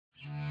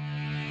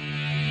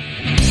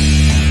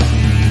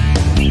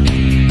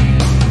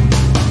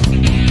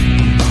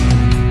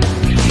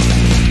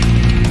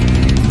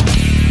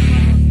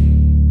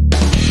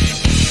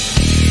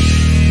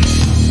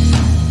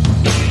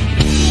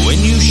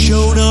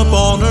up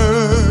on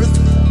earth,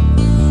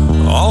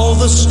 all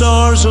the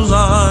stars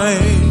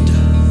aligned.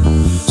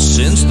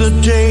 Since the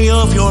day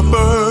of your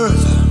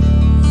birth,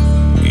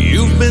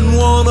 you've been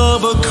one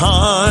of a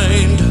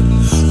kind.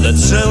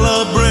 Let's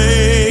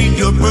celebrate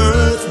your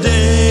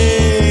birthday.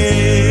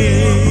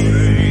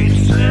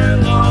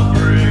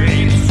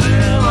 Celebrate,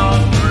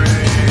 celebrate.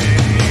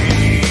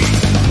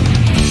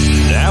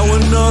 Now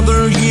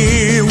another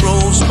year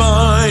rolls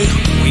by.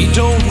 We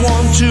don't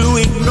want to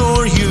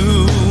ignore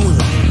you.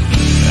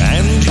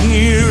 And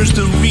here's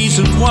the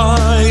reason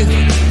why.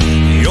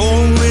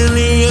 You're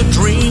really a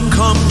dream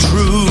come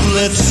true.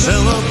 Let's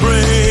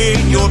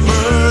celebrate your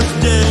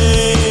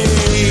birthday.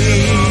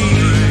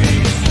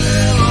 Celebrate,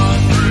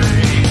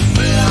 celebrate,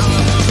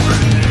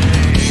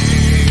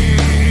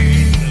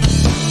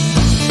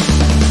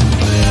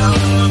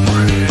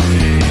 celebrate.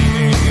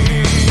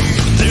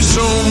 There's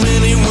so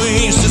many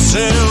ways to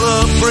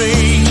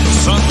celebrate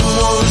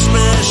someone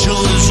special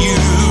as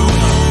you.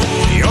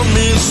 You're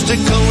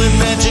mystical and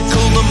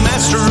magical, the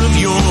master of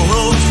your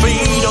own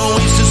fate,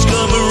 always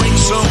discovering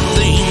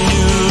something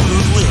new.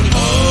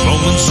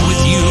 Moments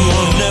with you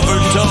are never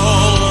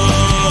dull,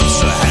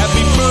 so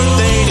happy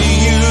birthday to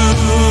you.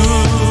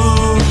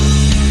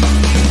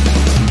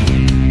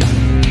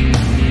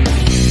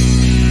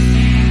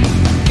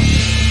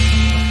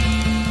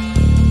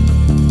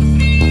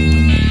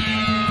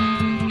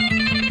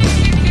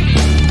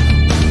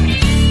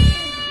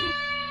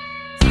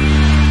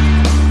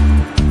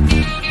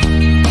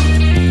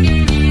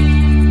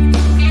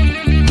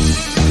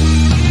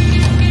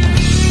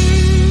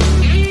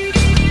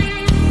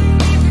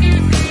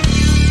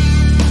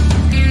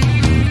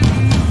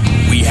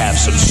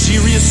 Some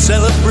serious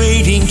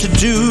celebrating to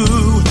do.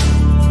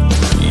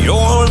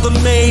 You're the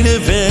main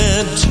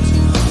event,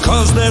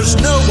 'cause there's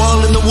no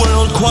one in the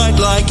world quite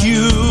like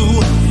you.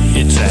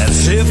 It's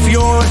as if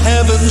you're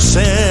heaven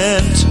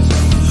sent.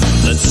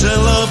 Let's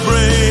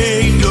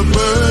celebrate your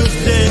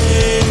birthday.